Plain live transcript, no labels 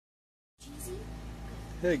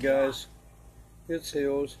Hey guys, it's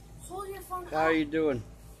Hills. Hold your phone How are you doing?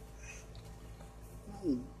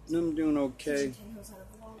 I'm doing okay.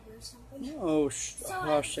 Oh,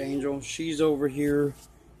 hush, Angel. She's over here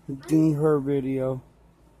doing her video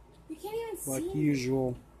You can't even like see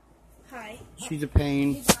usual. Hi. She's a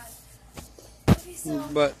pain. Okay, so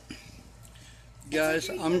But guys,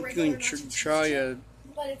 I'm going to try a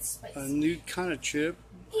new kind of chip.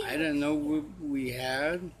 I didn't know we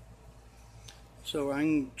had, so I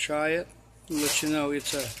can try it and let you know.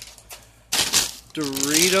 It's a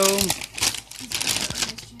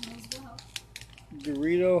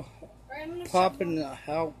Dorito poppin'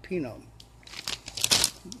 jalapeno.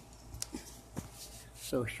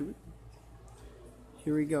 So here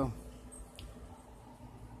we go.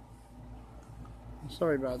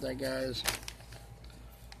 Sorry about that, guys.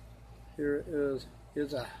 Here it is.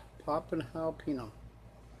 It's a poppin' jalapeno.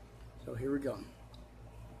 So here we go.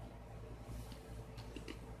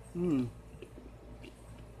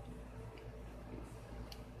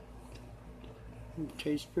 It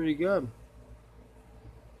tastes pretty good.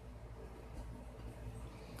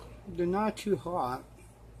 They're not too hot.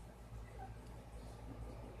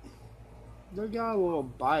 They got a little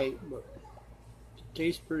bite, but it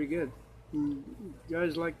tastes pretty good. You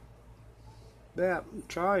guys like that?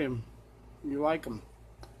 Try them. You like them?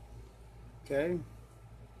 Okay.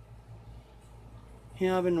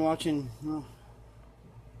 Yeah, I've been watching.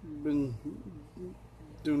 Been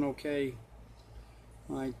doing okay.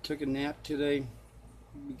 I took a nap today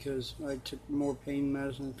because I took more pain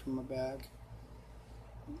medicine for my back,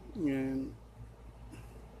 and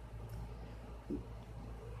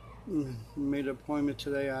made an appointment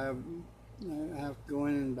today. I have to go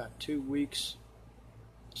in about 2 weeks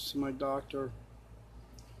to see my doctor,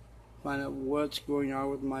 find out what's going on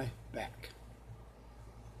with my back.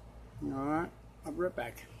 Alright, I'll be right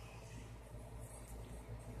back.